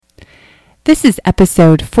This is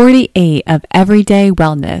episode 48 of Everyday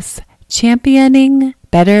Wellness, Championing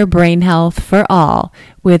Better Brain Health for All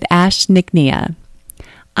with Ash Niknia.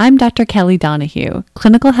 I'm Dr. Kelly Donahue,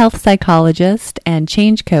 clinical health psychologist and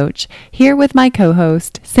change coach, here with my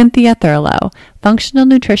co-host, Cynthia Thurlow, functional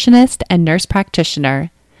nutritionist and nurse practitioner.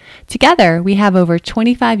 Together, we have over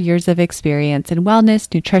 25 years of experience in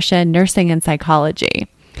wellness, nutrition, nursing, and psychology.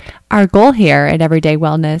 Our goal here at Everyday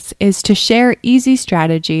Wellness is to share easy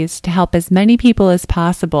strategies to help as many people as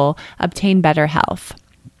possible obtain better health.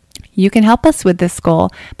 You can help us with this goal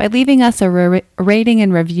by leaving us a rating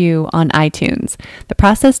and review on iTunes. The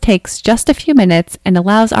process takes just a few minutes and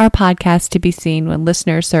allows our podcast to be seen when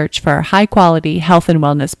listeners search for high-quality health and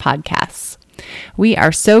wellness podcasts. We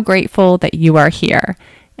are so grateful that you are here.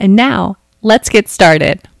 And now, let's get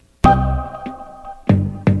started.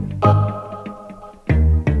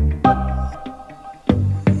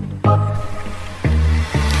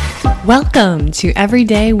 Welcome to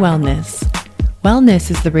Everyday Wellness. Wellness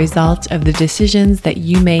is the result of the decisions that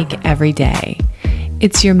you make every day.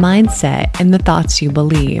 It's your mindset and the thoughts you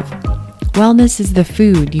believe. Wellness is the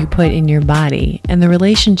food you put in your body and the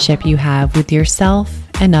relationship you have with yourself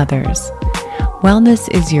and others.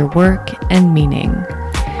 Wellness is your work and meaning.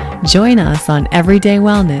 Join us on Everyday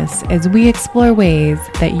Wellness as we explore ways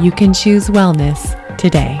that you can choose wellness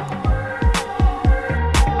today.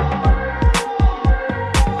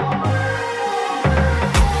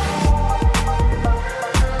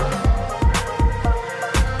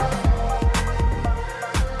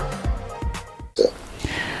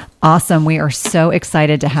 Awesome. We are so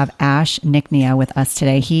excited to have Ash Niknia with us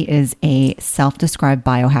today. He is a self-described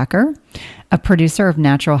biohacker, a producer of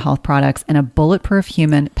natural health products, and a bulletproof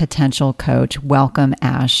human potential coach. Welcome,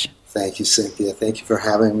 Ash. Thank you, Cynthia. Thank you for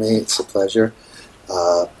having me. It's a pleasure.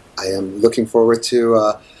 I am looking forward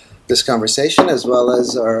to this conversation as well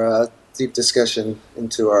as our deep discussion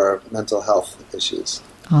into our mental health issues.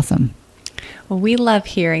 Awesome. Well, we love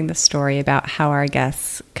hearing the story about how our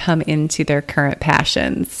guests come into their current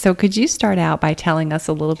passions. So could you start out by telling us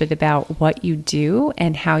a little bit about what you do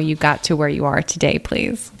and how you got to where you are today,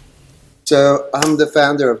 please? So I'm the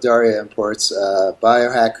founder of Daria Imports,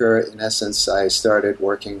 biohacker. In essence, I started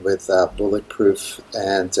working with Bulletproof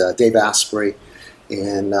and Dave Asprey.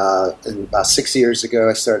 And about 6 years ago,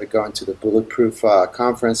 I started going to the Bulletproof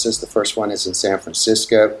conferences. The first one is in San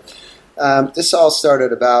Francisco. This all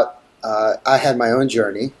started about I had my own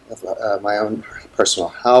journey of my own personal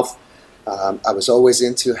health. I was always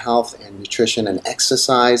into health and nutrition and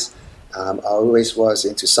exercise. I always was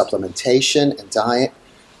into supplementation and diet.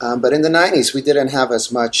 But in the 90s, we didn't have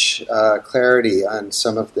as much clarity on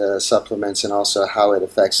some of the supplements and also how it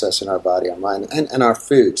affects us in our body, our mind, and our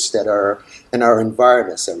foods that are in our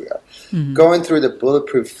environments that we are. Mm-hmm. Going through the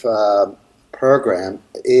Bulletproof program,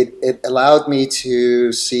 it allowed me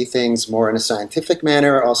to see things more in a scientific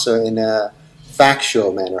manner, also in a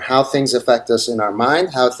factual manner, how things affect us in our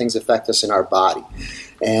mind, how things affect us in our body.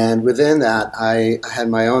 And within that, I had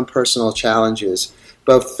my own personal challenges,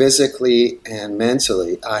 both physically and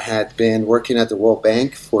mentally. I had been working at the World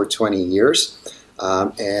Bank for 20 years.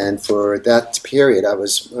 And for that period, I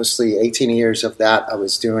was mostly 18 years of that, I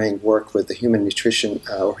was doing work with the Human Nutrition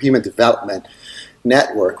or Human Development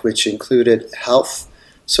Network, which included health,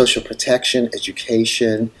 social protection,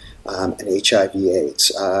 education, and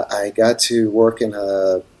HIV/AIDS. I got to work in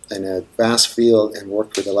a vast field and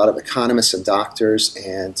worked with a lot of economists and doctors,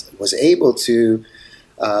 and was able to,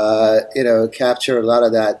 capture a lot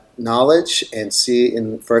of that knowledge and see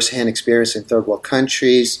in firsthand experience in third world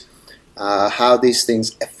countries how these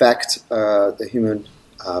things affect the human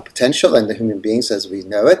potential and the human beings as we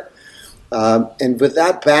know it. And with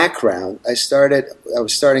that background, I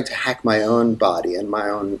was starting to hack my own body and my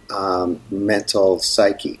own mental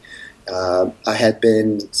psyche. I had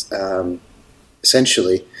been,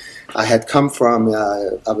 essentially, I had come from,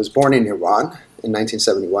 I was born in Iran in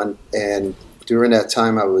 1971, and during that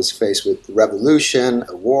time I was faced with revolution,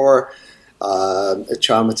 a war,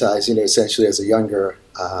 traumatized, essentially as a younger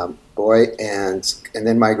boy, and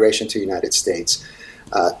then migration to the United States.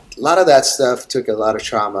 A lot of that stuff took a lot of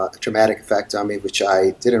traumatic effect on me, which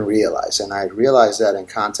I didn't realize. And I realized that in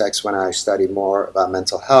context when I studied more about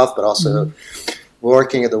mental health, but also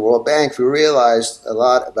working at the World Bank, we realized a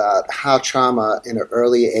lot about how trauma in an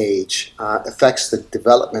early age affects the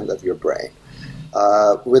development of your brain.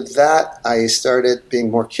 With that, I started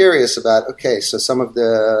being more curious about, so some of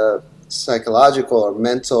the psychological or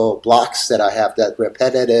mental blocks that I have, that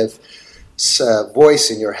repetitive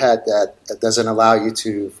voice in your head that doesn't allow you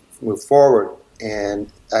to move forward,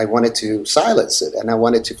 and I wanted to silence it, and I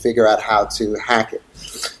wanted to figure out how to hack it.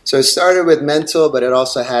 So it started with mental, but it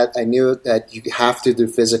also I knew that you have to do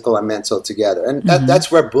physical and mental together. And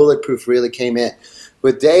that's where Bulletproof really came in.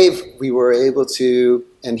 With Dave, we were able to,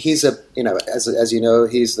 and he's as you know,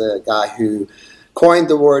 he's the guy who coined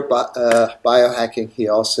the word biohacking. He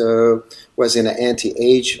also was in an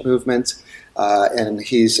anti-age movement, and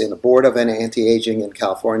he's in the board of an anti-aging in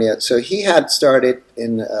California. So he had started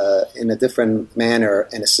in a different manner,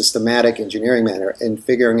 in a systematic engineering manner, in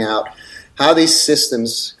figuring out how these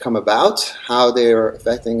systems come about, how they are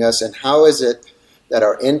affecting us, and how is it that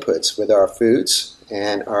our inputs with our foods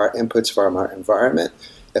and our inputs from our environment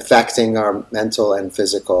affecting our mental and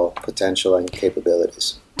physical potential and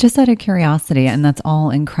capabilities. Just out of curiosity, and that's all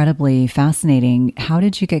incredibly fascinating, how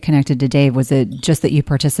did you get connected to Dave? Was it just that you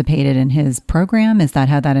participated in his program? Is that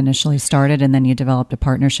how that initially started, and then you developed a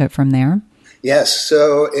partnership from there? Yes.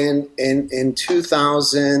 So in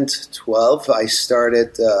 2012, I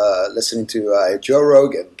started listening to Joe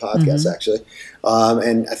Rogan podcast, actually.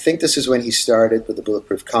 And I think this is when he started with the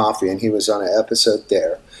Bulletproof Coffee, and he was on an episode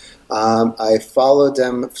there. I followed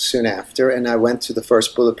them soon after, and I went to the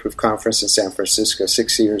first Bulletproof conference in San Francisco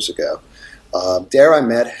 6 years ago. There I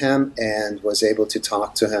met him and was able to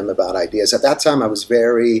talk to him about ideas. At that time, I was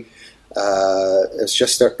it's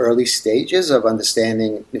just the early stages of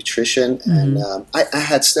understanding nutrition. And I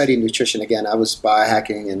had studied nutrition again. I was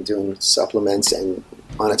biohacking and doing supplements and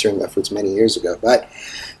monitoring my foods many years ago. But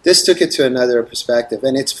this took it to another perspective.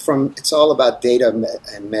 And it's all about data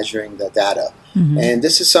and measuring the data. And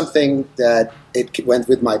this is something that it went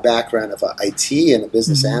with my background of IT and a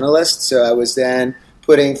business analyst. So I was then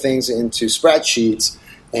putting things into spreadsheets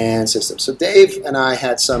and systems. So Dave and I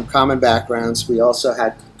had some common backgrounds. We also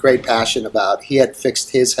had great passion about, he had fixed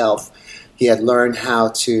his health. He had learned how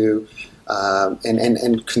to, and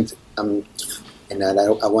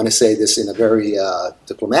I want to say this in a very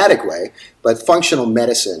diplomatic way, but functional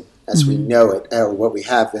medicine, as we know it, or what we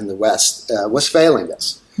have in the West, was failing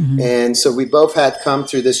us. And so we both had come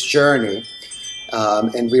through this journey,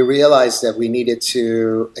 and we realized that we needed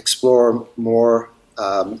to explore more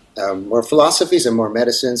philosophies and more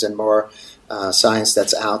medicines and more science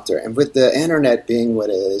that's out there. And with the internet being what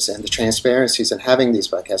it is and the transparencies and having these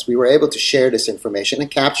podcasts, we were able to share this information and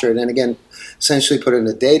capture it and, again, essentially put it in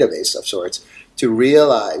a database of sorts to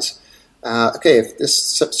realize, if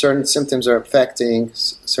certain symptoms are affecting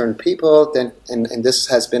certain people, then and this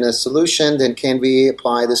has been a solution, then can we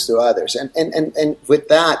apply this to others? And with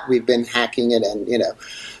that, we've been hacking it and,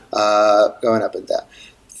 going up and down.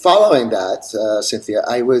 Following that, Cynthia,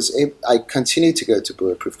 I continued to go to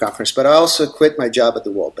Bulletproof Conference, but I also quit my job at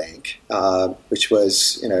the World Bank, which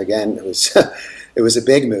was, again, it was a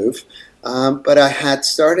big move. But I had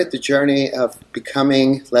started the journey of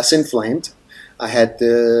becoming less inflamed. I had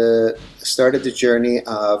started the journey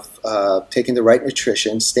of taking the right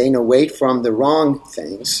nutrition, staying away from the wrong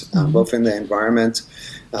things, both in the environment,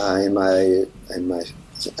 in my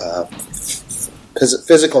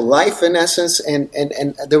physical life, in essence, and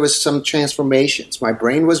there was some transformations. My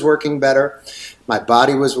brain was working better, my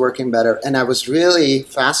body was working better, and I was really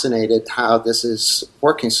fascinated how this is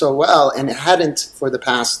working so well, and it hadn't for the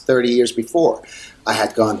past 30 years before. I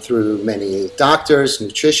had gone through many doctors,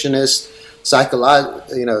 nutritionists,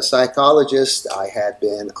 psychologists. I had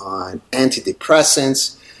been on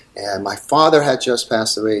antidepressants, and my father had just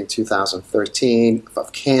passed away in 2013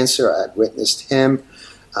 of cancer. I had witnessed him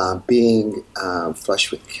being flushed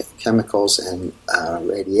with chemicals and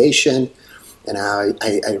radiation, and I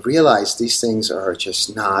realized these things are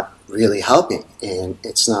just not really helping, and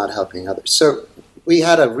it's not helping others. So we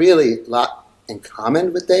had a really lot in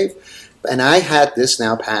common with Dave, and I had this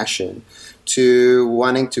now passion to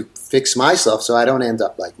wanting to fix myself so I don't end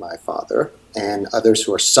up like my father and others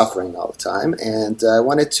who are suffering all the time. And I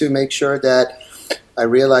wanted to make sure that I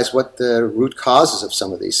realized what the root causes of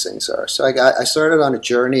some of these things are. So I started on a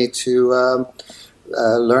journey to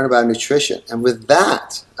learn about nutrition. And with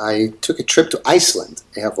that, I took a trip to Iceland,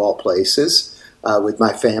 of all places, with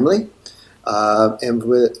my family. And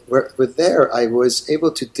with there, I was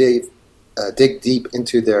able to dig deep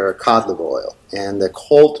into their cod liver oil and the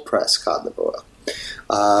cold-pressed cod liver oil.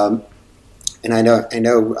 And I know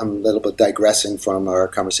I'm a little bit digressing from our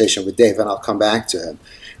conversation with Dave, and I'll come back to him.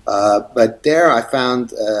 But there I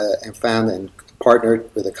found and partnered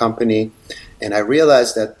with a company, and I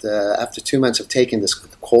realized that after 2 months of taking this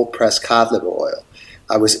cold-pressed cod liver oil,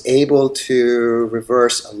 I was able to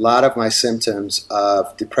reverse a lot of my symptoms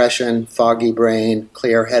of depression, foggy brain,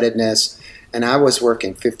 clear-headedness, and I was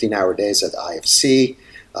working 15-hour days at IFC.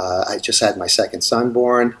 I just had my second son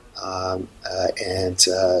born. So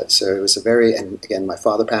it was and again, my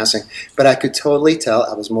father passing, but I could totally tell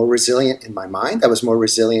I was more resilient in my mind. I was more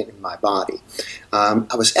resilient in my body.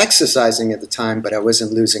 I was exercising at the time, but I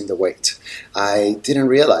wasn't losing the weight. I didn't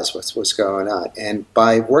realize what was going on. And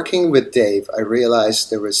by working with Dave, I realized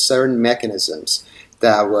there were certain mechanisms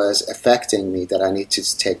that was affecting me that I need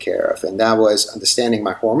to take care of. And that was understanding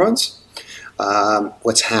my hormones,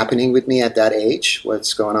 what's happening with me at that age,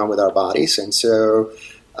 what's going on with our bodies. And so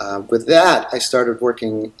with that, I started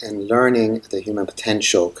working and learning the human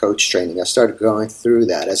potential coach training. I started going through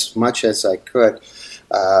that as much as I could.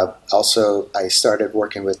 Also, I started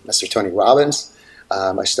working with Mr. Tony Robbins.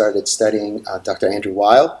 I started studying Dr. Andrew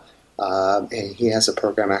Weil. And he has a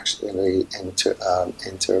program actually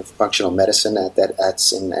into functional medicine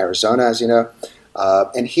that's in Arizona, as you know.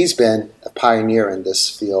 And he's been a pioneer in this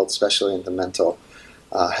field, especially in the mental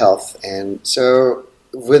health. And so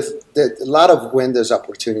with a lot of windows,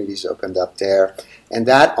 opportunities opened up there. And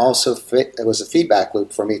that also it was a feedback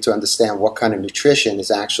loop for me to understand what kind of nutrition is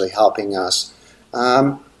actually helping us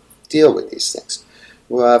deal with these things.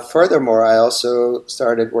 Furthermore, I also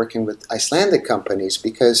started working with Icelandic companies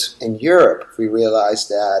because in Europe, we realized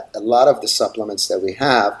that a lot of the supplements that we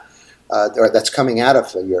have, or that's coming out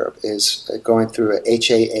of Europe, is going through a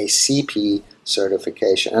HACCP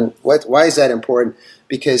certification. And why is that important?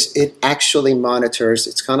 Because it actually monitors,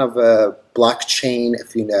 it's kind of a blockchain,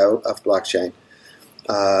 if you know, of blockchain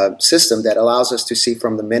system that allows us to see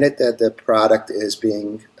from the minute that the product is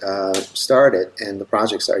being started and the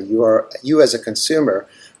projects are, you as a consumer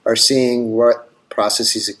are seeing what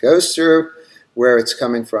processes it goes through, where it's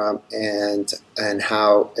coming from, and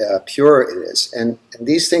how pure it is. And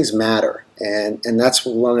these things matter. And that's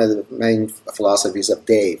one of the main philosophies of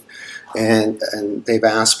Dave and Dave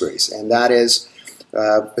Asprey's. And that is,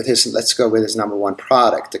 let's go with his number one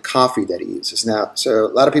product, the coffee that he uses. Now, so a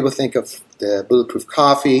lot of people think of the Bulletproof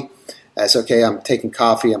coffee as, okay, I'm taking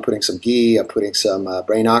coffee, I'm putting some ghee, I'm putting some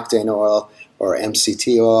brain octane oil or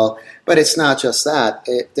MCT oil, but it's not just that.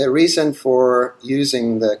 The reason for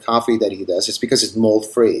using the coffee that he does is because it's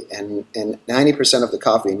mold-free, and 90% of the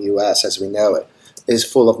coffee in the U.S., as we know it, is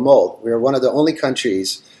full of mold. We're one of the only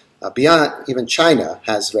countries, beyond even China,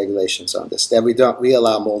 has regulations on this, that we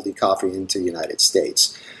allow moldy coffee into the United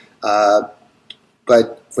States.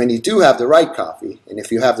 But when you do have the right coffee, and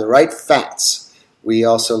if you have the right fats, we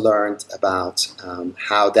also learned about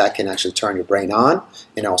how that can actually turn your brain on,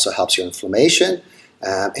 and also helps your inflammation,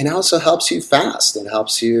 and it also helps you fast, and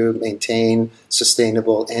helps you maintain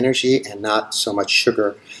sustainable energy and not so much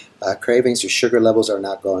sugar cravings. Your sugar levels are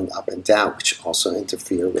not going up and down, which also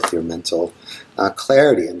interfere with your mental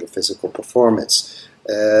clarity and your physical performance.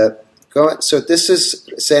 So this is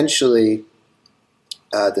essentially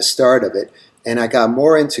the start of it. And I got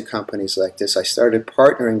more into companies like this. I started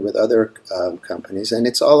partnering with other companies, and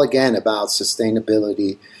it's all, again, about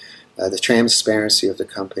sustainability, the transparency of the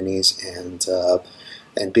companies, and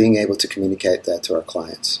being able to communicate that to our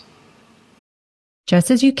clients.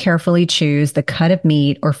 Just as you carefully choose the cut of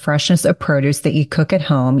meat or freshness of produce that you cook at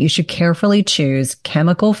home, you should carefully choose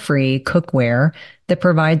chemical-free cookware that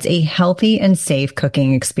provides a healthy and safe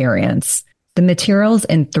cooking experience. The materials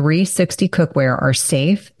in 360 Cookware are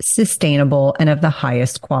safe, sustainable, and of the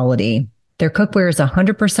highest quality. Their cookware is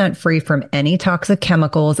 100% free from any toxic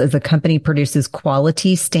chemicals, as the company produces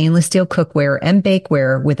quality stainless steel cookware and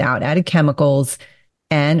bakeware without added chemicals,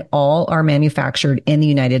 and all are manufactured in the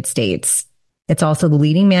United States. It's also the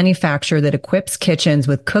leading manufacturer that equips kitchens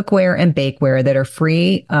with cookware and bakeware that are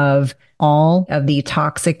free of all of the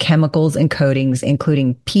toxic chemicals and coatings,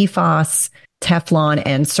 including PFAS, Teflon,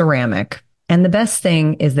 and ceramic. And the best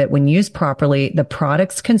thing is that when used properly, the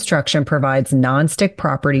product's construction provides nonstick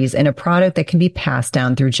properties in a product that can be passed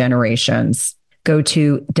down through generations. Go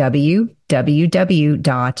to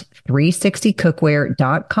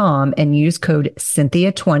www.360cookware.com and use code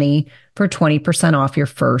Cynthia20 for 20% off your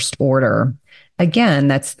first order. Again,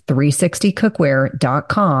 that's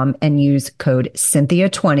 360cookware.com and use code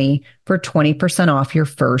Cynthia20 for 20% off your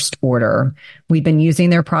first order. We've been using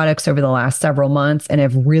their products over the last several months and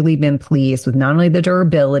have really been pleased with not only the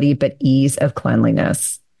durability, but ease of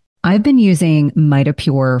cleanliness. I've been using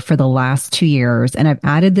MitoPure for the last 2 years, and I've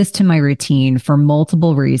added this to my routine for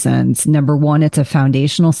multiple reasons. Number one, it's a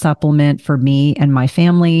foundational supplement for me and my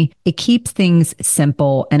family. It keeps things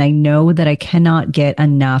simple, and I know that I cannot get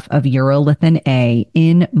enough of urolithin A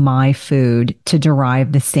in my food to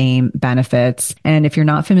derive the same benefits. And if you're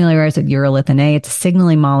not familiarized with urolithin A, it's a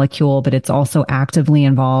signaling molecule, but it's also actively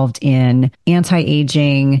involved in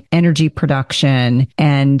anti-aging, energy production,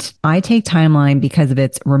 and I take Timeline because of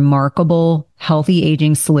its remarkable remarkable healthy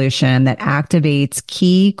aging solution that activates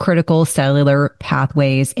key critical cellular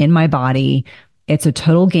pathways in my body. It's a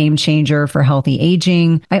total game changer for healthy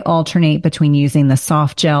aging. I alternate between using the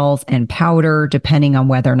soft gels and powder depending on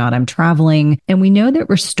whether or not I'm traveling. And we know that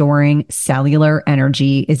restoring cellular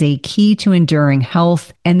energy is a key to enduring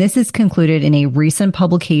health. And this is concluded in a recent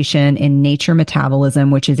publication in Nature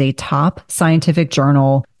Metabolism, which is a top scientific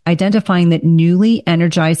journal, identifying that newly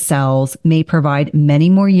energized cells may provide many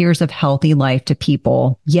more years of healthy life to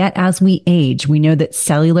people. Yet as we age, we know that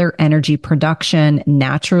cellular energy production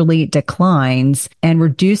naturally declines and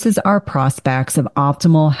reduces our prospects of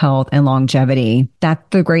optimal health and longevity. That's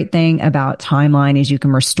the great thing about Timeline is you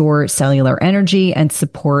can restore cellular energy and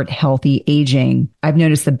support healthy aging. I've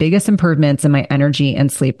noticed the biggest improvements in my energy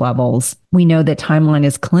and sleep levels. We know that Timeline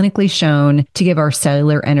is clinically shown to give our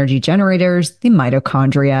cellular energy generators, the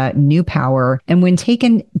mitochondria, new power. And when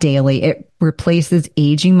taken daily, it replaces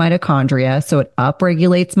aging mitochondria, so it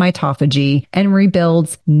upregulates mitophagy and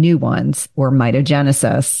rebuilds new ones, or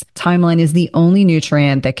mitogenesis. Timeline is the only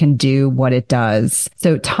nutrient that can do what it does.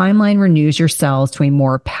 So Timeline renews your cells to a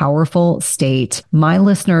more powerful state. My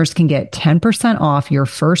listeners can get 10% off your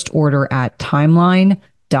first order at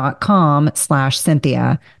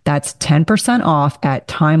timeline.com/Cynthia. That's 10% off at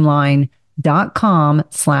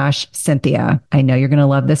timeline.com/Cynthia. I know you're going to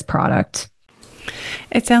love this product.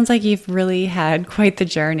 It sounds like you've really had quite the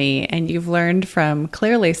journey, and you've learned from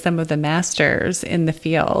clearly some of the masters in the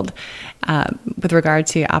field with regard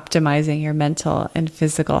to optimizing your mental and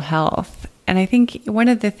physical health. And I think one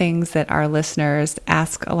of the things that our listeners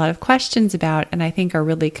ask a lot of questions about, and I think are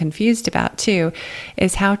really confused about too,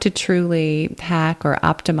 is how to truly hack or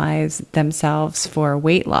optimize themselves for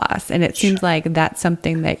weight loss. And it seems like that's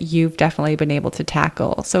something that you've definitely been able to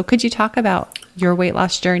tackle. So could you talk about your weight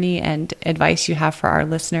loss journey and advice you have for our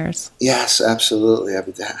listeners? Yes, absolutely. I'd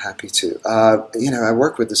be happy to. I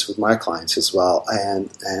work with this with my clients as well. And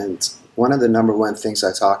one of the number one things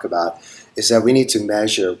I talk about is that we need to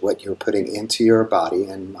measure what you're putting into your body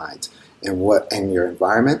and mind, and your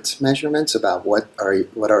environment measurements about what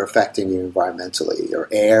are affecting you environmentally, your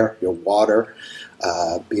air, your water,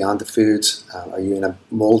 beyond the foods. Are you in a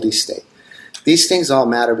moldy state? These things all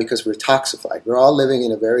matter because we're toxified. We're all living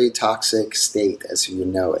in a very toxic state, as you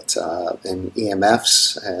know it. In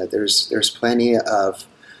EMFs, there's plenty of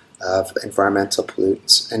environmental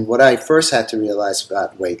pollutants. And what I first had to realize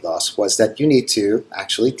about weight loss was that you need to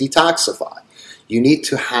actually detoxify. You need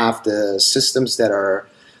to have the systems that are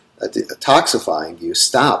detoxifying you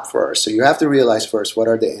stop first. So you have to realize first, what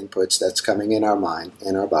are the inputs that's coming in our mind,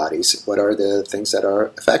 in our bodies? What are the things that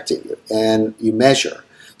are affecting you? And you measure.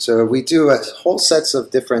 So we do a whole sets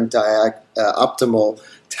of different optimal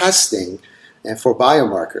testing and for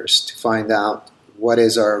biomarkers to find out what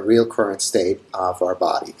is our real current state of our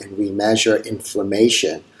body. And we measure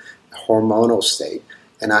inflammation, hormonal state.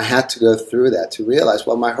 And I had to go through that to realize,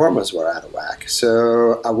 well, my hormones were out of whack.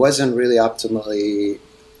 So I wasn't really optimally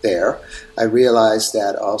there. I realized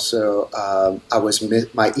that also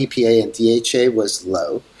my EPA and DHA was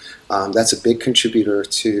low. That's a big contributor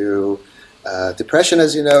to depression,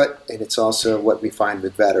 as you know it, and it's also what we find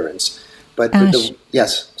with veterans. But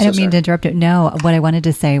yes. I don't mean to interrupt it. No, what I wanted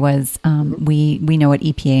to say was we know what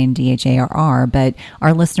EPA and DHA are, but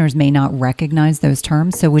our listeners may not recognize those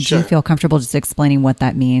terms. So would you feel comfortable just explaining what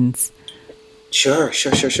that means? Sure.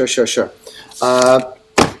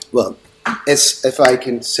 Well, if I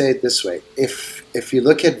can say it this way, if you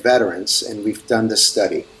look at veterans, and we've done this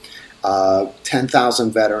study,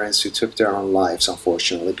 10,000 veterans who took their own lives,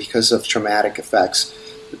 unfortunately, because of traumatic effects,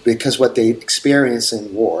 because what they experienced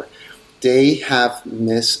in war, they have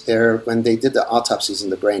missed when they did the autopsies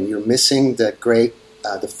in the brain, you're missing the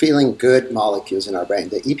feeling good molecules in our brain,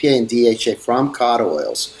 the EPA and DHA from cod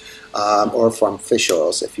oils, or from fish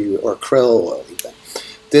oils, or krill oil even.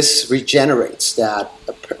 This regenerates that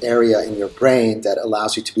area in your brain that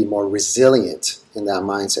allows you to be more resilient in that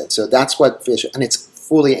mindset. So that's what fish, and it's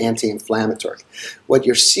fully anti-inflammatory. What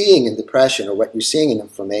you're seeing in depression, or what you're seeing in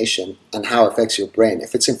inflammation and how it affects your brain,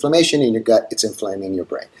 if it's inflammation in your gut, it's inflaming your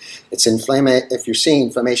brain. If you're seeing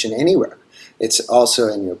inflammation anywhere, it's also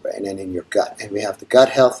in your brain and in your gut. And we have the gut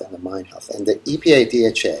health and the mind health. And the EPA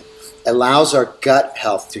DHA allows our gut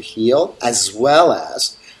health to heal as well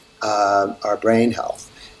as our brain health.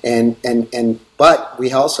 But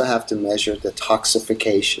we also have to measure the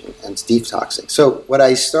toxification and detoxing. So what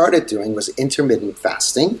I started doing was intermittent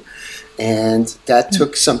fasting, and that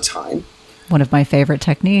took some time. One of my favorite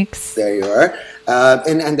techniques. There you are.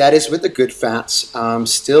 And that is with the good fats,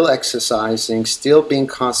 still exercising, still being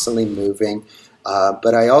constantly moving.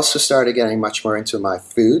 But I also started getting much more into my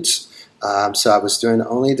foods, So I was doing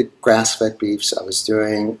only the grass-fed beefs. I was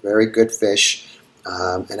doing very good fish.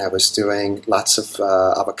 And I was doing lots of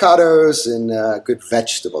avocados and good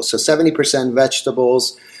vegetables. So 70%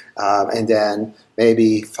 vegetables, and then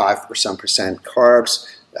maybe 5% carbs,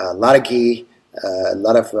 a lot of ghee, a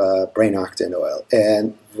lot of brain octane oil.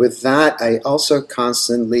 And with that, I also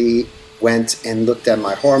constantly went and looked at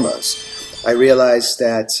my hormones. I realized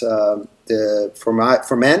that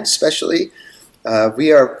for men especially,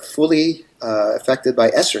 we are fully affected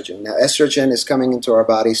by estrogen. Now, estrogen is coming into our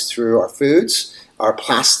bodies through our foods, our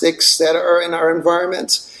plastics that are in our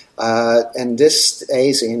environment, and this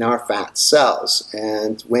stays in our fat cells.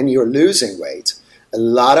 And when you're losing weight, a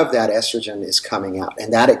lot of that estrogen is coming out,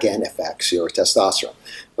 and that again affects your testosterone.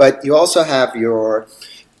 But you also have your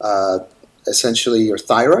essentially your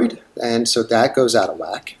thyroid, and so that goes out of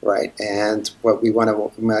whack, right? And what we want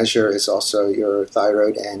to measure is also your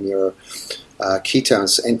thyroid and your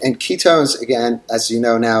ketones. And ketones, again, as you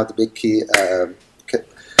know now, the big key,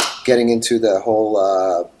 getting into the whole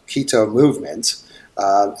keto movement,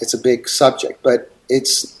 it's a big subject, but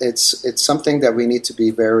it's something that we need to be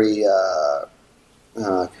very,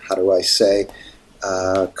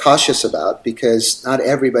 cautious about, because not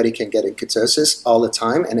everybody can get in ketosis all the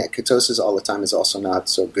time, and ketosis all the time is also not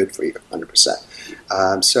so good for you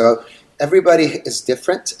 100%. So everybody is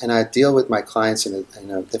different, and I deal with my clients in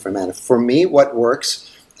a different manner. For me, what works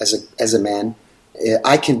as a man,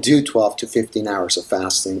 I can do 12 to 15 hours of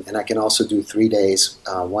fasting, and I can also do 3 days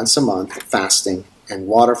once a month fasting and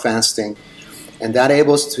water fasting, and that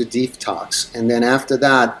enables to detox. And then after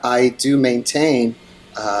that, I do maintain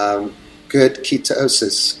good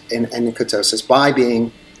ketosis and ketosis by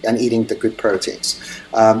being and eating the good proteins.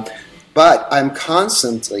 But I'm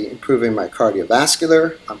constantly improving my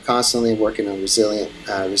cardiovascular. I'm constantly working on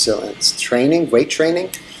resilience training, weight training,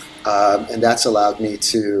 and that's allowed me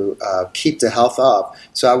to keep the health up.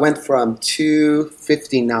 So I went from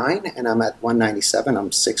 259, and I'm at 197. I'm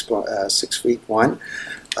 6'1",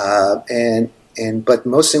 but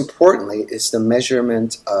most importantly is the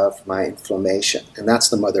measurement of my inflammation, and that's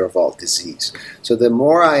the mother of all disease. So the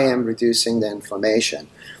more I am reducing the inflammation,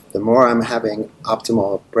 the more I'm having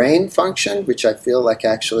optimal brain function, which I feel like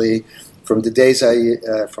actually from the days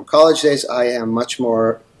from college days, I am much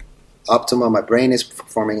more optimal. My brain is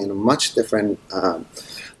performing in a much different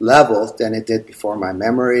level than it did before. My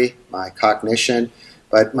memory, my cognition,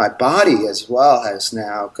 but my body as well has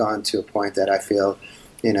now gone to a point that I feel,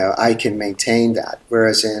 I can maintain that.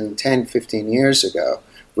 Whereas in 10, 15 years ago,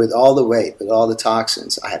 with all the weight, with all the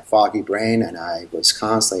toxins, I had foggy brain and I was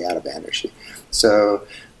constantly out of energy. So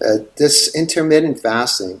this intermittent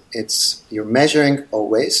fasting, you're measuring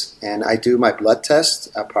always, and I do my blood test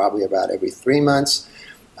probably about every 3 months.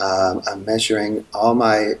 I'm measuring all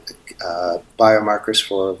my biomarkers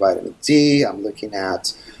for vitamin D. I'm looking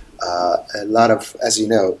at a lot of, as you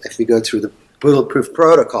know, if we go through the Bulletproof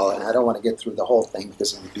protocol, and I don't want to get through the whole thing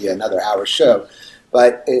because it would be another hour show,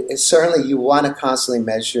 but it's certainly you want to constantly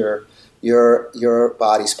measure your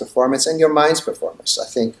body's performance and your mind's performance. I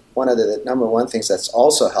think one of the number one things that's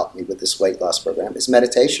also helped me with this weight loss program is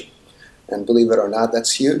meditation. And believe it or not,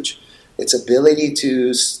 that's huge. Its ability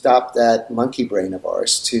to stop that monkey brain of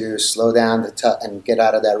ours, to slow down and get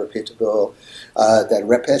out of that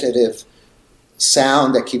repetitive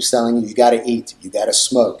sound that keeps telling you got to eat, you got to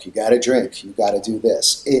smoke, you got to drink, you got to do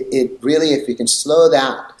this. It really, if you can slow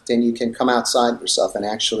that, then you can come outside yourself and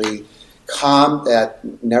actually calm that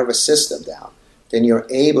nervous system down. Then you're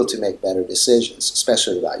able to make better decisions,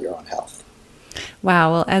 especially about your own health.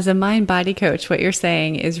 Wow. Well, as a mind-body coach, what you're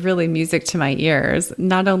saying is really music to my ears.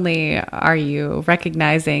 Not only are you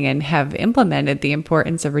recognizing and have implemented the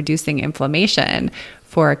importance of reducing inflammation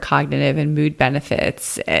for cognitive and mood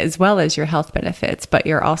benefits, as well as your health benefits, but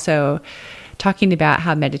you're also talking about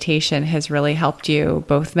how meditation has really helped you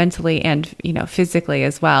both mentally and, physically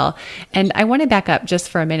as well. And I want to back up just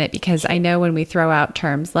for a minute, because I know when we throw out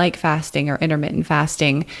terms like fasting or intermittent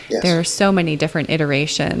fasting, yes, there are so many different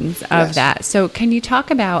iterations of yes, that. So can you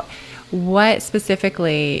talk about what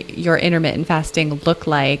specifically your intermittent fasting looked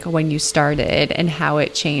like when you started and how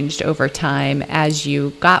it changed over time as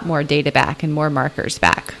you got more data back and more markers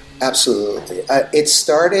back? Absolutely. It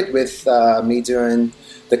started with me doing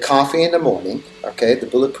the coffee in the morning, okay, the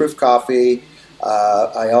Bulletproof coffee.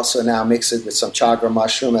 I also now mix it with some chaga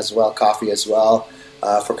mushroom as well, coffee as well,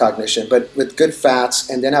 for cognition, but with good fats.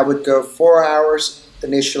 And then I would go 4 hours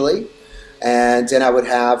initially, and then I would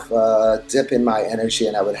have a dip in my energy,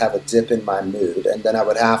 and I would have a dip in my mood. And then I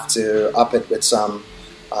would have to up it with some,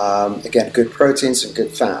 again, good proteins and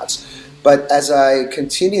good fats. But as I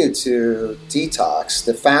continued to detox,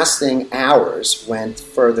 the fasting hours went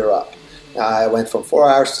further up. I went from 4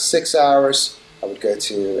 hours to 6 hours. I would go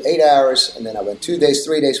to 8 hours, and then I went 2 days,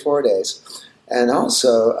 3 days, 4 days. And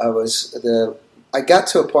also, I got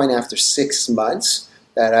to a point after 6 months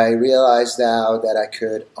that I realized now that I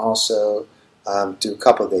could also do a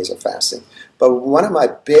couple of days of fasting. But one of my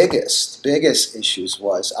biggest issues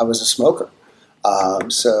was I was a smoker.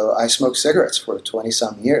 So I smoked cigarettes for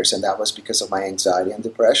 20-some years, and that was because of my anxiety and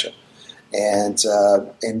depression. And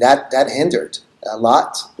that hindered a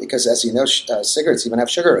lot because, as you know, cigarettes even have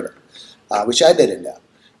sugar in it, which I didn't know.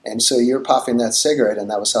 And so you're puffing that cigarette, and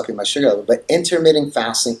that was helping my sugar level. But intermittent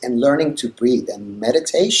fasting and learning to breathe and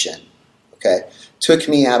meditation, okay, took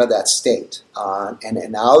me out of that state and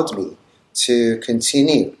allowed me to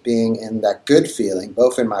continue being in that good feeling,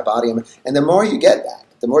 both in my body and the more you get that,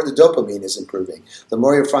 the more the dopamine is improving, the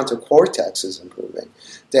more your frontal cortex is improving,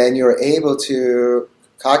 then you're able to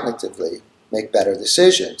cognitively make better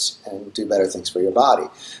decisions and do better things for your body.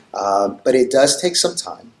 But it does take some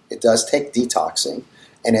time. It does take detoxing.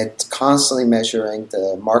 And it's constantly measuring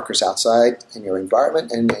the markers outside in your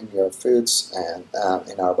environment and in your foods and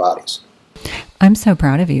in our bodies. I'm so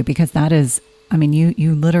proud of you because that is, I mean,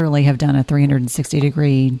 you literally have done a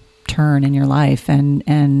 360-degree turn in your life.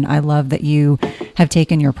 And I love that you have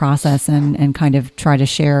taken your process and kind of try to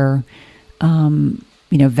share,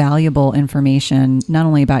 valuable information, not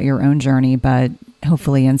only about your own journey, but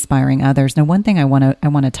hopefully inspiring others. Now, one thing I want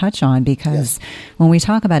to touch on, because when we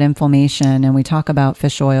talk about inflammation and we talk about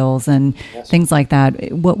fish oils and things like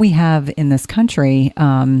that, what we have in this country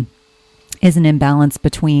is an imbalance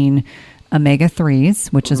between omega-3s,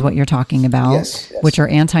 which is what you're talking about, which are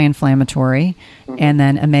anti-inflammatory, and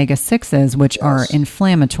then omega-6s, which are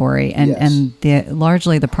inflammatory. And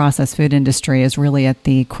largely the processed food industry is really at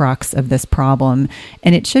the crux of this problem.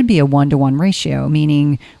 And it should be a 1-to-1 ratio,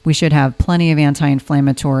 meaning we should have plenty of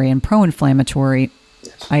anti-inflammatory and pro-inflammatory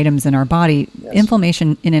items in our body.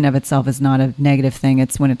 Inflammation in and of itself is not a negative thing.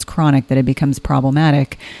 It's when it's chronic that it becomes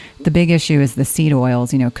problematic. The big issue is the seed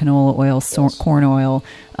oils, canola oil, corn oil,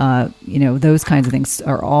 those kinds of things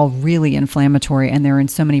are all really inflammatory, and they're in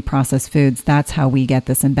so many processed foods. That's how we get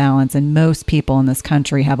this imbalance. And most people in this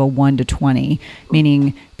country have a 1-to-20,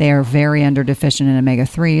 meaning they are very underdeficient in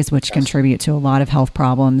omega-3s, which contribute to a lot of health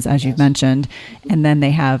problems, as you've mentioned. And then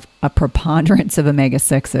they have a preponderance of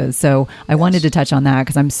omega-6s. So I wanted to touch on that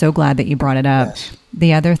because I'm so glad that you brought it up.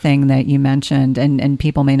 The other thing that you mentioned, and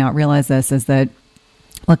people may not realize this, is that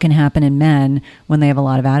what can happen in men when they have a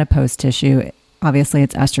lot of adipose tissue, obviously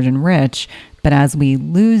it's estrogen rich, but as we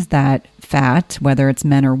lose that fat, whether it's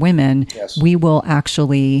men or women, we will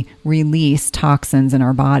actually release toxins in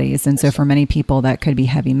our bodies. And so for many people, that could be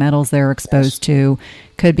heavy metals they're exposed to,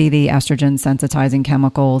 could be the estrogen sensitizing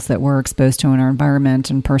chemicals that we're exposed to in our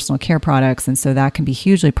environment and personal care products. And so that can be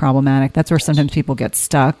hugely problematic. That's where sometimes people get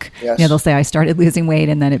stuck. They'll say, I started losing weight,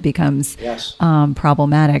 and then it becomes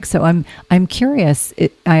problematic. So I'm curious,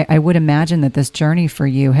 I would imagine that this journey for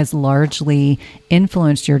you has largely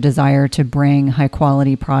influenced your desire to bring high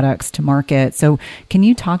quality products to market. So can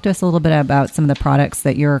you talk to us a little bit about some of the products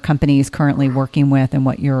that your company is currently working with and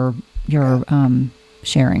what you're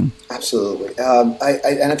sharing? Absolutely.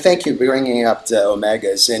 And thank you for bringing up the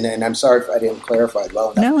omegas. And I'm sorry if I didn't clarify it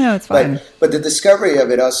well enough. No, it's fine. But the discovery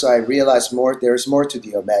of it also, I realized there's more to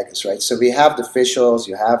the omegas, right? So we have the fish oils,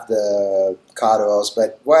 you have the cod oils,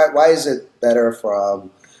 but why is it better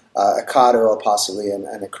from a cod oil possibly and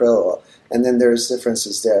a krill oil? And then there's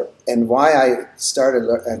differences there. And why I started,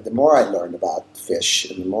 and the more I learned about fish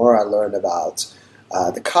and the more I learned about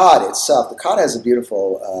the cod itself. The cod has a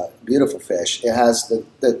beautiful fish. It has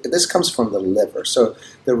this comes from the liver, so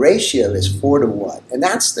the ratio is 4-to-1,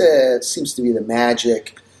 and seems to be the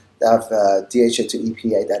magic of DHA to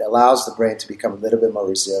EPA that allows the brain to become a little bit more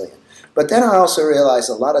resilient. But then I also realized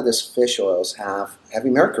a lot of these fish oils have heavy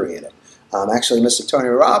mercury in it. Actually, Mr. Tony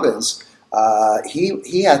Robbins,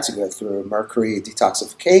 he had to go through mercury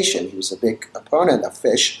detoxification. He was a big opponent of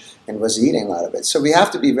fish and was eating a lot of it. So we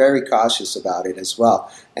have to be very cautious about it as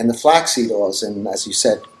well. And the flaxseed oils, and as you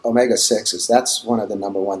said, omega-6s, that's one of the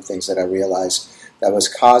number one things that I realized that was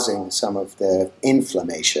causing some of the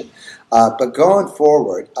inflammation. But going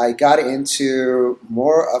forward, I got into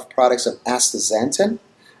more of products of astaxanthin.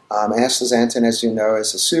 Astaxanthin, as you know,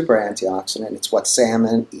 is a super antioxidant. It's what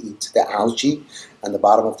salmon eat, the algae on the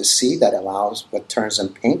bottom of the sea that allows what turns them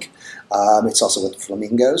pink. It's also with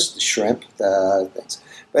flamingos, the shrimp, the things.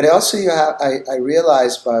 But also I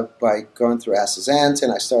realized by going through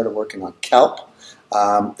astaxanthin, I started working on kelp.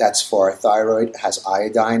 That's for thyroid, it has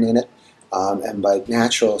iodine in it. And by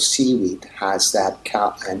natural seaweed has that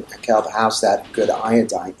kelp, and kelp has that good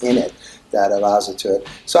iodine in it that allows it to it.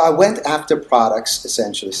 So I went after products,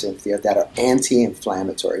 essentially, Cynthia, that are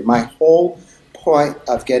anti-inflammatory. My whole point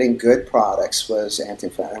of getting good products was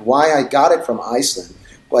anti-inflammatory. And why I got it from Iceland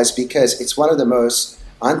was because it's one of the most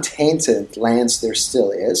untainted lands there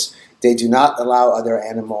still is. They do not allow other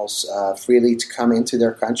animals freely to come into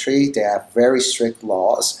their country. They have very strict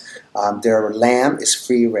laws. Their lamb is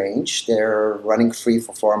free range. They're running free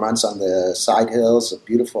for 4 months on the side hills of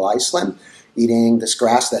beautiful Iceland, eating this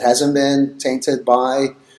grass that hasn't been tainted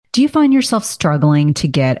by. Do you find yourself struggling to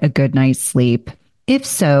get a good night's sleep? If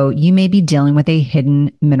so, you may be dealing with a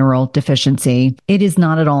hidden mineral deficiency. It is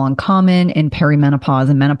not at all uncommon in perimenopause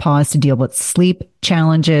and menopause to deal with sleep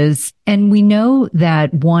challenges. And we know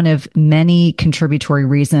that one of many contributory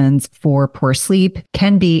reasons for poor sleep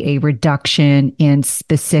can be a reduction in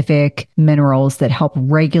specific minerals that help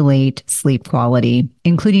regulate sleep quality,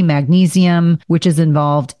 including magnesium, which is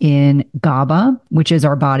involved in GABA, which is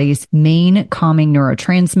our body's main calming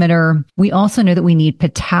neurotransmitter. We also know that we need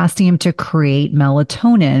potassium to create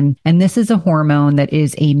melatonin. And this is a hormone that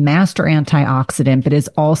is a master antioxidant, but is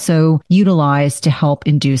also utilized to help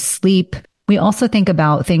induce sleep. We also think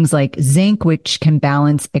about things like zinc, which can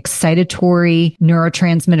balance excitatory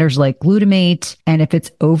neurotransmitters like glutamate. And if it's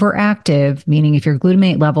overactive, meaning if your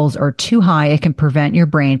glutamate levels are too high, it can prevent your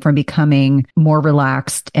brain from becoming more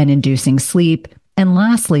relaxed and inducing sleep. And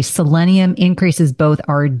lastly, selenium increases both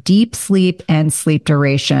our deep sleep and sleep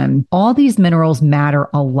duration. All these minerals matter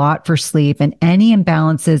a lot for sleep, and any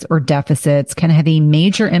imbalances or deficits can have a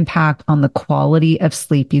major impact on the quality of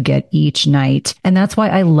sleep you get each night. And that's why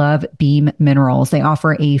I love Beam Minerals. They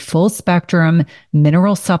offer a full spectrum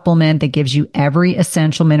mineral supplement that gives you every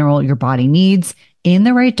essential mineral your body needs in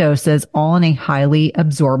the right doses, all in a highly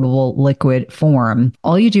absorbable liquid form.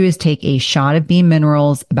 All you do is take a shot of Beam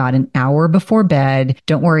Minerals about an hour before bed.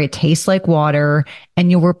 Don't worry, it tastes like water,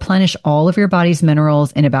 and you'll replenish all of your body's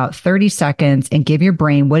minerals in about 30 seconds and give your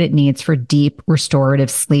brain what it needs for deep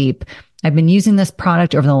restorative sleep. I've been using this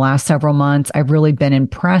product over the last several months. I've really been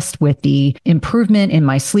impressed with the improvement in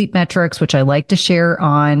my sleep metrics, which I like to share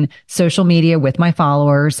on social media with my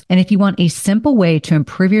followers. And if you want a simple way to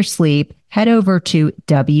improve your sleep, head over to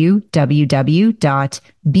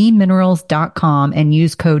www.beamminerals.com and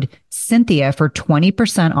use code Cynthia for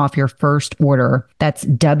 20% off your first order. That's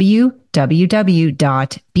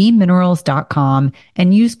www.beamminerals.com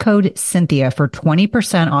and use code Cynthia for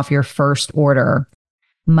 20% off your first order.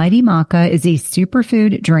 Mighty Maca is a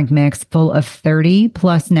superfood drink mix full of 30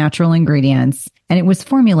 plus natural ingredients, and it was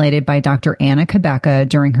formulated by Dr. Anna Cabeca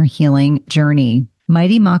during her healing journey.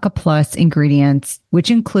 Mighty Maca Plus ingredients,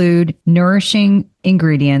 which include nourishing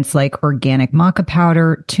ingredients like organic maca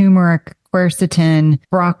powder, turmeric, quercetin,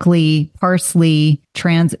 broccoli, parsley,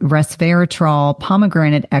 trans resveratrol,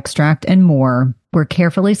 pomegranate extract, and more, were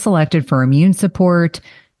carefully selected for immune support,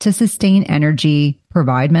 to sustain energy,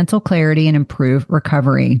 provide mental clarity, and improve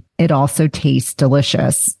recovery. It also tastes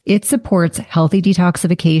delicious. It supports healthy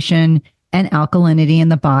detoxification and alkalinity in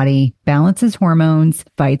the body, balances hormones,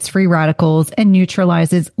 fights free radicals, and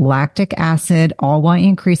neutralizes lactic acid, all while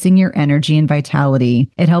increasing your energy and vitality.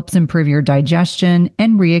 It helps improve your digestion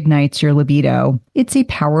and reignites your libido. It's a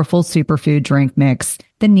powerful superfood drink mix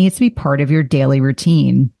that needs to be part of your daily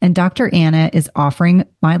routine. And Dr. Anna is offering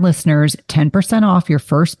my listeners 10% off your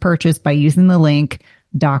first purchase by using the link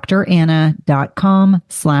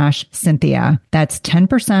dranna.com/Cynthia. That's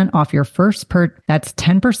 10% off your first purchase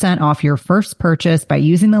by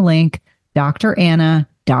using the link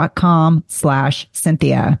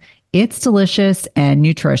dranna.com/Cynthia. It's delicious and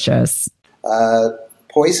nutritious.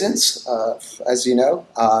 Poisons, as you know,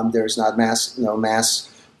 there's no mass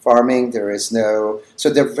farming. So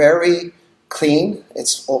they're very clean.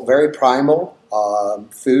 It's all very primal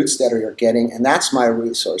foods that you're getting, and that's my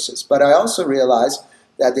resources. But I also realize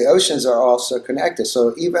that the oceans are also connected.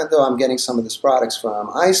 So even though I'm getting some of these products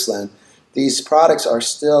from Iceland, these products are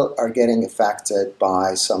getting affected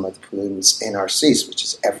by some of the pollutants in our seas, which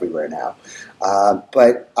is everywhere now.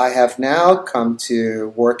 But I have now come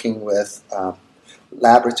to working with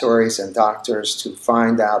laboratories and doctors to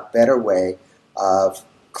find out better way of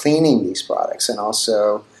cleaning these products, and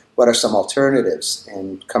also what are some alternatives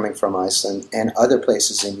in coming from Iceland and other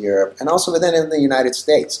places in Europe, and also within the United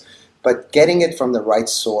States. But getting it from the right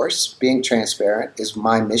source, being transparent, is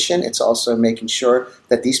my mission. It's also making sure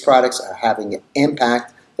that these products are having an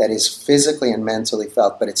impact that is physically and mentally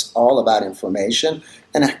felt, but it's all about information.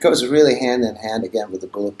 And that goes really hand in hand, again, with the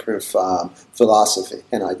bulletproof philosophy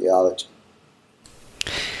and ideology.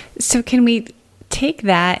 So can we take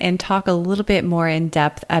that and talk a little bit more in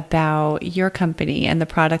depth about your company and the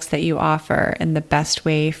products that you offer and the best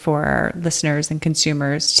way for listeners and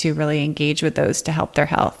consumers to really engage with those to help their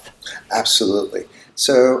health. Absolutely.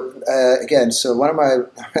 So again, so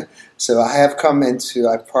I have come into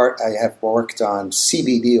I have worked on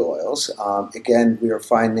CBD oils. Again, we are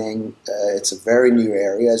finding it's a very new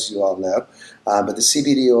area, as you all know, but the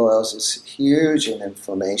CBD oils is huge in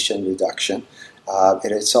inflammation reduction.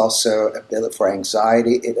 It's also a bit for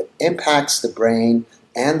anxiety. It impacts the brain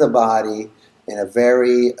and the body in a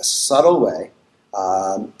very subtle way,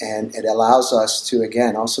 and it allows us to,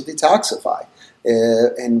 again, also detoxify.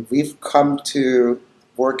 And we've come to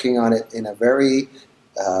working on it in a very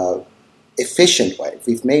efficient way.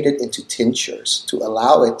 We've made it into tinctures to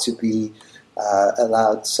allow it to be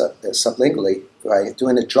allowed sublingually by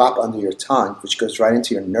doing a drop under your tongue, which goes right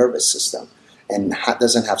into your nervous system and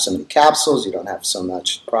doesn't have so many capsules. You don't have so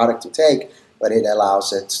much product to take, but it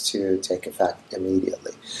allows it to take effect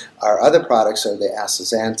immediately. Our other products are the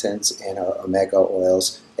astaxanthins and our omega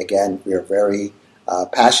oils. Again, we are very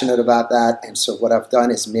passionate about that, and so what I've done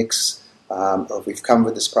is mix, or we've come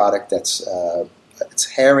with this product that's it's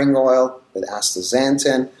herring oil with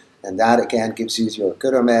astaxanthin, and that again gives you your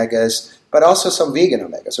good omegas, but also some vegan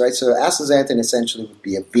omegas, right? So astaxanthin essentially would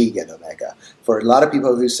be a vegan omega. For a lot of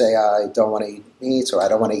people who say, I don't want to eat meat or I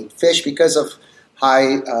don't want to eat fish because of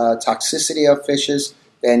high toxicity of fishes,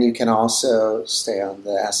 then you can also stay on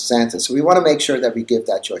the astaxanthin. So we want to make sure that we give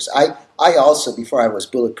that choice. I also, before I was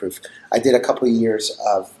Bulletproof, I did a couple of years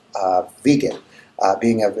of vegan,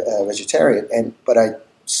 being a vegetarian, but I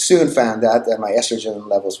soon found out that my estrogen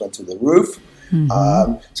levels went through the roof.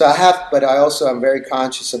 Mm-hmm. But I also am very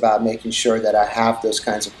conscious about making sure that I have those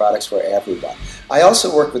kinds of products for everyone. I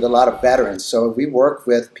also work with a lot of veterans, so we work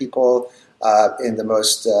with people in the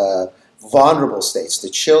most vulnerable states, the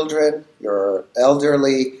children, your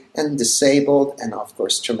elderly, and disabled, and of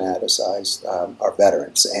course traumatized are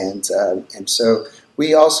veterans. And so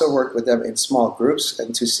we also work with them in small groups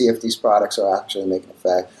and to see if these products are actually making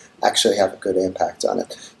effect, actually have a good impact on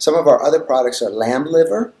it. Some of our other products are lamb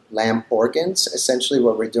liver, lamb organs. Essentially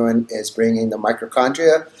what we're doing is bringing the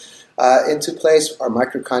mitochondria into place. Our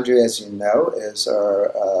mitochondria, as you know, is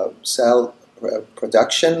our cell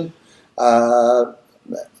production,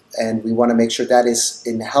 and we want to make sure that is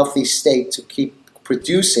in a healthy state to keep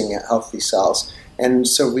producing healthy cells. And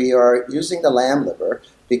so we are using the lamb liver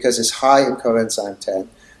because it's high in coenzyme 10,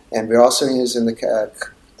 and we're also using the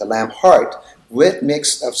lamb heart with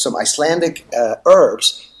mix of some Icelandic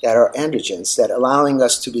herbs that are androgens, that allowing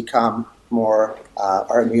us to become more,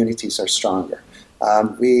 our immunities are stronger.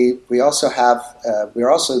 We also have, we're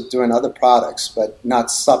also doing other products, but not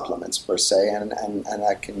supplements per se, and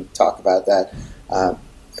I can talk about that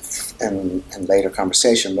in later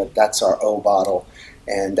conversation, but that's our O bottle,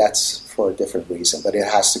 and that's for a different reason, but it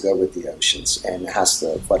has to go with the oceans, and it has to,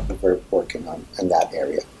 what we're working on in that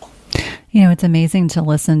area. You know, it's amazing to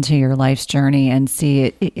listen to your life's journey and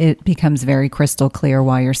see it becomes very crystal clear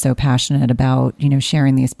why you're so passionate about,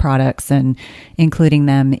 sharing these products and including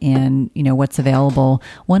them in, what's available.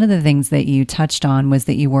 One of the things that you touched on was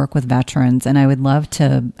that you work with veterans, and I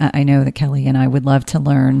know that Kelly and I would love to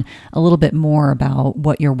learn a little bit more about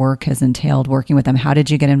what your work has entailed working with them. How did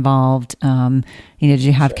you get involved? Did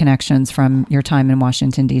you have connections from your time in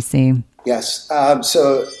Washington, D.C.? Yes.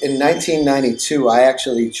 So in 1992, I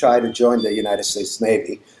actually tried to join the United States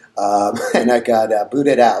Navy, and I got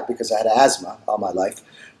booted out because I had asthma all my life,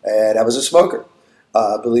 and I was a smoker,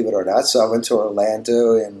 believe it or not. So I went to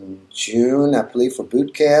Orlando in June, I believe, for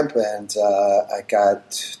boot camp, and I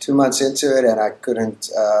got 2 months into it, and I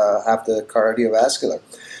couldn't have the cardiovascular.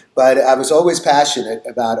 But I was always passionate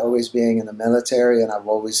about always being in the military, and I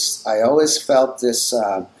always felt this.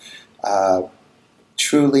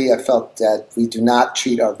 Truly, I felt that we do not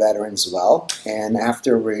treat our veterans well, and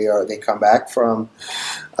after they come back from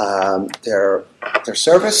their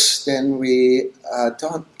service, then we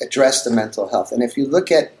don't address the mental health. And if you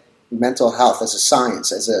look at mental health as a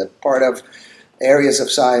science, as a part of areas of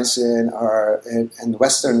science in the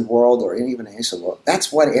Western world or even in the Asian world,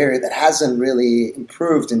 that's one area that hasn't really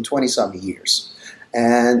improved in 20-some years.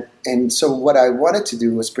 And so what I wanted to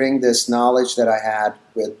do was bring this knowledge that I had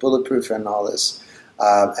with Bulletproof and all this,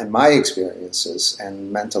 and my experiences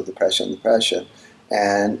and mental depression,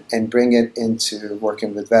 and bring it into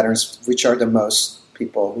working with veterans, which are the most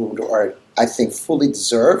people who are, I think, fully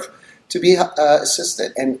deserve to be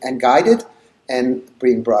assisted and guided and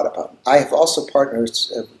being brought upon. I have also partnered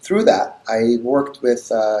through that. I worked with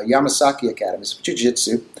Yamasaki Academies for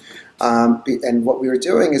Jiu-Jitsu, and what we were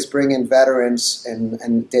doing is bring in veterans, and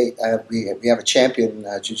we have a champion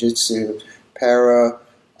Jiu-Jitsu para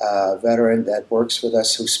veteran that works with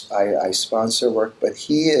us, who I sponsor work, but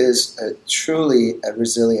he is truly a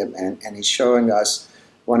resilient man, and he's showing us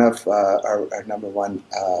one of our number one,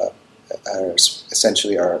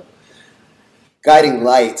 essentially our guiding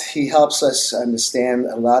light. He helps us understand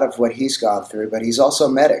a lot of what he's gone through, but he's also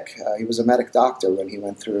a medic. He was a medic doctor when he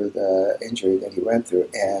went through the injury that he went through,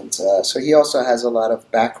 and so he also has a lot of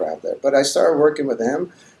background there. But I started working with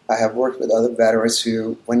him. I have worked with other veterans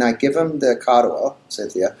who, when I give them the cod oil,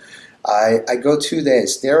 Cynthia, I go 2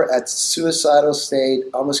 days. They're at suicidal state,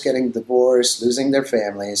 almost getting divorced, losing their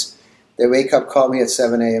families. They wake up, call me at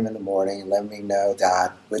 7 a.m. in the morning, and let me know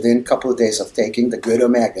that within a couple of days of taking the good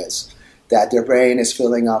omegas, that their brain is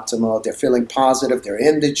feeling optimal, they're feeling positive, they're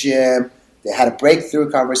in the gym, they had a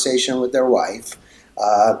breakthrough conversation with their wife,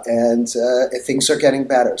 and things are getting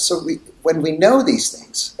better. So when we know these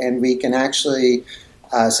things and we can actually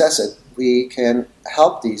assess it, we can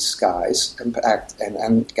help these guys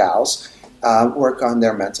and gals work on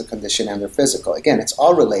their mental condition and their physical. Again, it's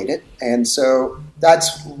all related, and so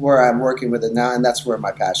that's where I'm working with it now, and that's where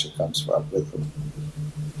my passion comes from with them.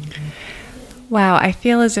 Wow, I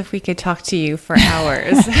feel as if we could talk to you for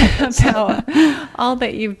hours about all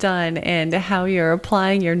that you've done and how you're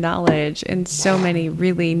applying your knowledge in so many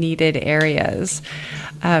really needed areas.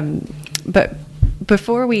 But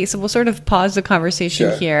before so we'll sort of pause the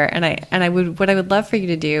conversation here, and what I would love for you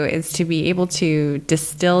to do is to be able to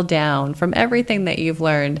distill down from everything that you've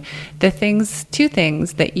learned two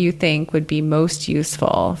things that you think would be most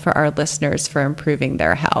useful for our listeners for improving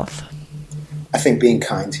their health. I think being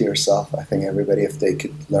kind to yourself. I think everybody, if they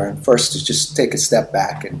could learn first to just take a step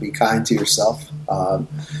back and be kind to yourself,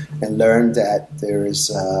 and learn that there's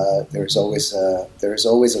always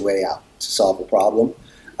a way out to solve a problem.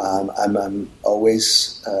 I'm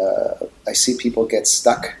always I see people get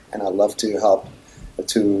stuck, and I love to help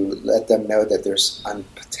to let them know that there's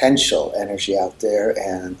potential energy out there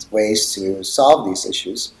and ways to solve these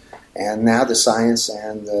issues. And now the science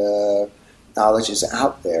and the knowledge is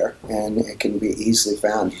out there, and it can be easily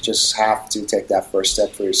found. You just have to take that first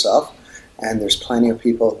step for yourself, and there's plenty of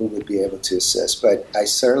people who would be able to assist. But I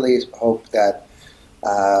certainly hope that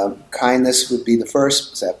kindness would be the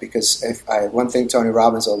first step, because one thing Tony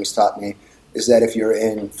Robbins always taught me is that if you're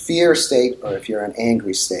in fear state or if you're in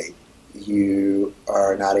angry state, you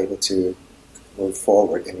are not able to move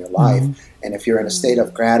forward in your life. Mm-hmm. And if you're in a state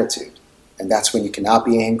of gratitude, and that's when you cannot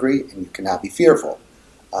be angry and you cannot be fearful.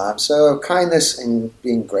 So kindness and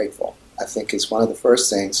being grateful, I think, is one of the first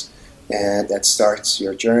things, and that starts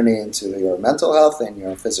your journey into your mental health and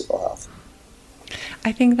your physical health.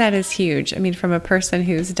 I think that is huge. I mean, from a person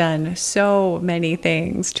who's done so many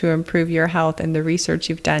things to improve your health and the research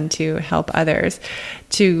you've done to help others,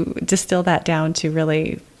 to distill that down to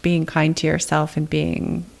really being kind to yourself and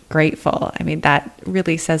being grateful. I mean, that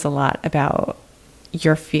really says a lot about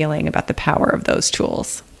your feeling about the power of those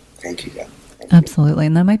tools. Thank you, Absolutely.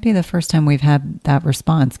 And that might be the first time we've had that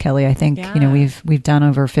response, Kelly. I think, we've done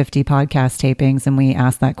over 50 podcast tapings, and we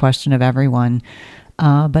ask that question of everyone.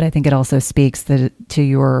 But I think it also speaks to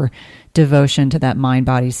your devotion to that mind,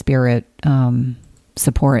 body, spirit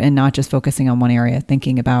support, and not just focusing on one area,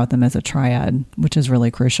 thinking about them as a triad, which is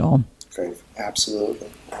really crucial. Great. Absolutely.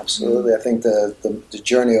 I think the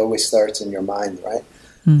journey always starts in your mind, right?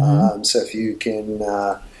 Mm-hmm. So if you can...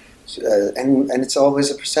 and it's always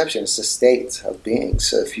a perception. It's a state of being.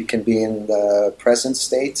 So if you can be in the present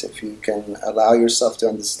state, if you can allow yourself to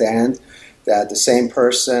understand that the same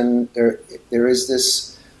person, there is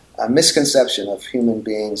this misconception of human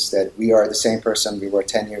beings that we are the same person we were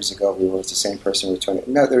 10 years ago, we were the same person we were 20.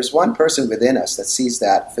 No, there's one person within us that sees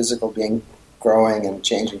that physical being growing and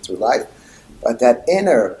changing through life. But that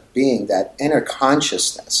inner being, that inner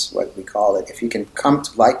consciousness, what we call it, if you can come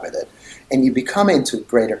to light with it, and you become into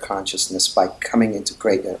greater consciousness by coming into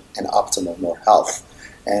greater and optimal more health.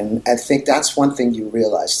 And I think that's one thing you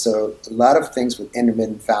realize. So a lot of things with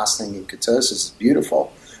intermittent fasting and ketosis is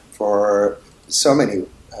beautiful for so many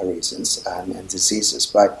reasons and diseases.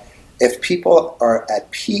 But if people are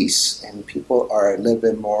at peace and people are a little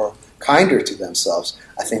bit more kinder to themselves,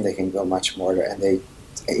 I think they can go much more. And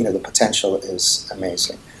the potential is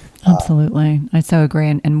amazing. Absolutely. I so agree.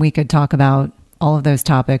 And we could talk about all of those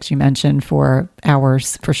topics you mentioned for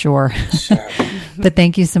hours for sure. Sure. But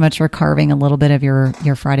thank you so much for carving a little bit of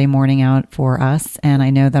your Friday morning out for us. And I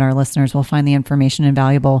know that our listeners will find the information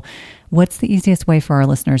invaluable. What's the easiest way for our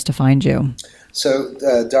listeners to find you? So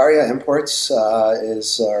Daria Imports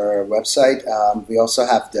is our website. We also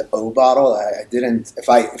have the O Bottle. I didn't,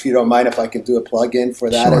 if you don't mind, if I could do a plug-in for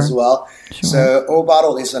that as well. Sure. So O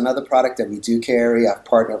Bottle is another product that we do carry. I've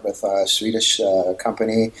partnered with a Swedish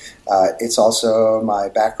company. It's also my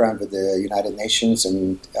background with the United Nations,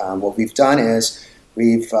 and what we've done is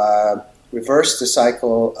we've reversed the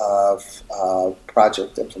cycle of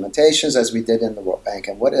project implementations as we did in the World Bank.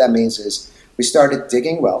 And what that means is we started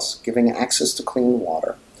digging wells, giving access to clean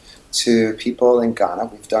water to people in Ghana.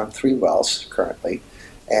 We've done 3 wells currently.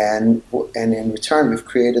 And in return, we've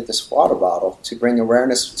created this water bottle to bring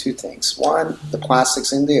awareness to 2 things. One, the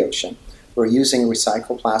plastics in the ocean. We're using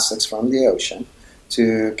recycled plastics from the ocean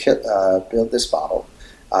to build this bottle,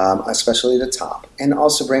 especially the top. And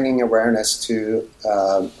also bringing awareness to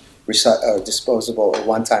disposable or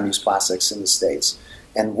one-time use plastics in the States,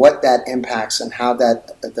 and what that impacts and how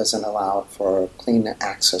that doesn't allow for clean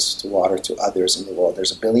access to water to others in the world.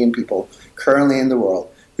 There's 1 billion people currently in the world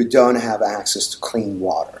who don't have access to clean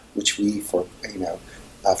water, which we for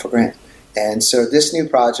granted. And so this new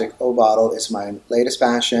project, O Bottle, is my latest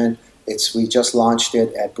passion. We just launched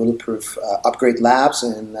it at Bulletproof Upgrade Labs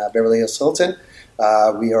in Beverly Hills Hilton.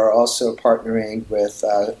 We are also partnering with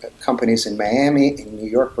companies in Miami. In New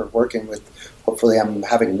York, we're working with, hopefully I'm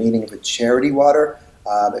having a meeting with Charity Water.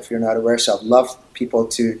 If you're not aware, so I'd love people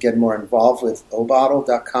to get more involved with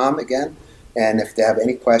obottle.com again. And if they have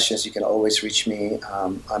any questions, you can always reach me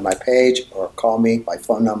on my page or call me. My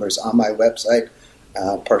phone number is on my website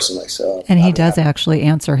personally. And he does actually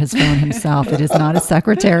answer his phone himself. It is not a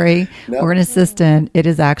secretary or an assistant. It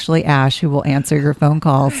is actually Ash who will answer your phone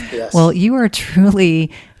calls. Yes. Well, you are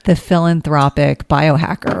truly the philanthropic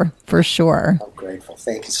biohacker for sure. I'm grateful.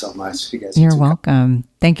 Thank you so much. You guys. You're welcome.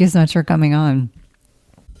 Thank you so much for coming on.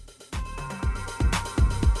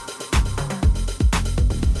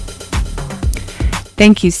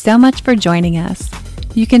 Thank you so much for joining us.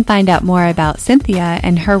 You can find out more about Cynthia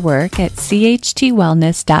and her work at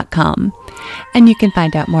chtwellness.com. And you can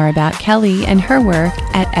find out more about Kelly and her work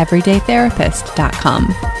at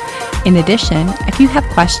everydaytherapist.com. In addition, if you have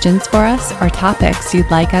questions for us or topics you'd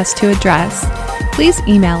like us to address, please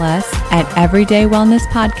email us at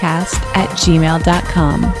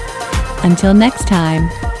everydaywellnesspodcast@gmail.com. Until next time,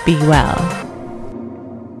 be well.